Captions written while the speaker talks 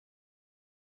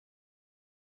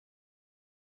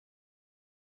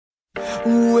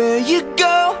Where you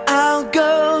go, I'll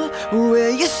go. Where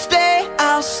you stay,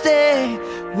 I'll stay.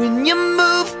 When you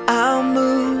move, I'll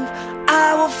move.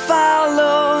 I will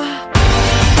follow.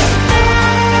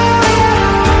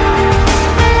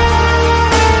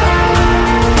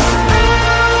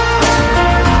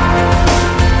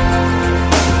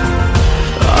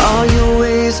 All your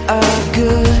ways are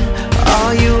good,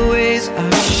 all your ways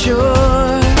are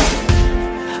sure.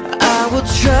 I will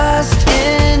trust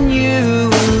in you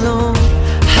alone.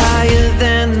 Higher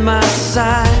than my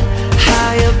sight,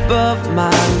 high above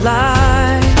my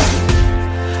life.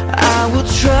 I will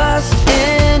trust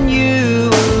in you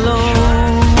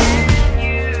alone.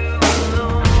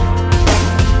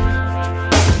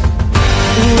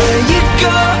 Where you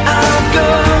go, I'll go.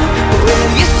 Where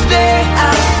you stay,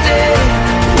 I'll stay.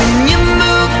 When you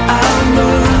move, I'll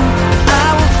move. I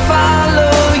will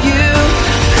follow you.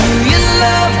 Who you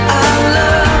love, I'll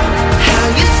love. How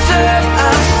you serve,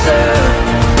 I'll serve.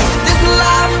 This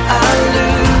life I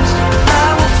lose, I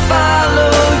will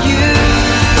follow you.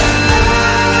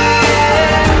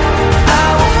 Yeah, I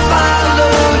will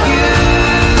follow you.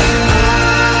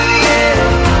 Yeah.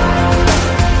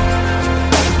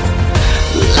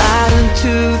 Light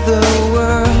into the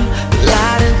world,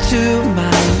 light into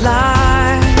my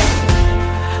life.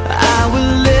 I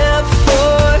will live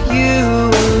for you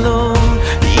alone.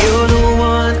 You're the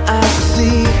one I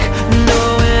seek,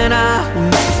 knowing I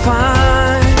will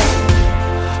find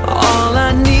all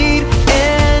I need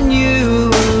in you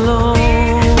alone.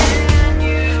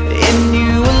 In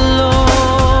you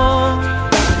alone.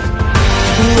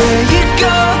 Where you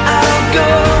go, I'll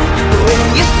go. Where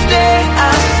you stay,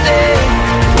 I'll stay.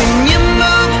 When you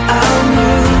move, I'll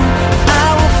move. I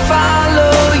will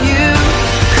follow you.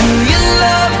 Who you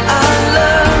love, I'll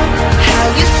love. How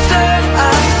you serve,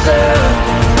 I'll serve.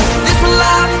 This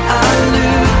life I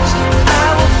lose, I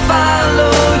will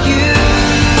follow you.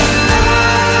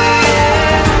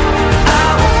 Yeah, I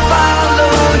will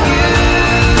follow you.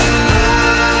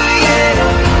 Yeah.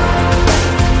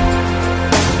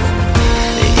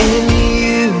 In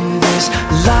you there's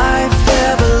life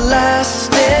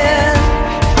everlasting.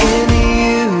 In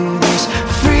you there's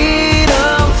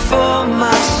freedom for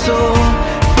my soul.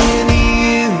 In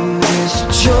you there's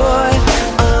joy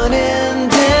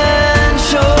unending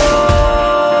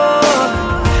sure.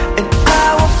 And I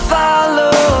will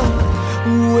follow.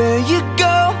 Where you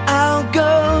go, I'll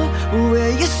go.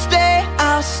 Where you stay,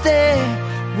 I'll stay.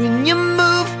 When you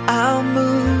move, I'll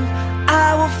move.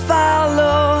 I will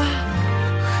follow.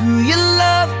 Who you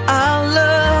love, I'll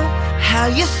love. How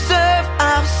you serve,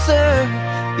 I'll serve.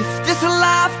 If this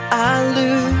life I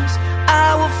lose,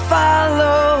 I will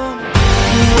follow.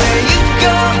 Where you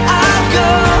go, I'll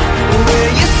go.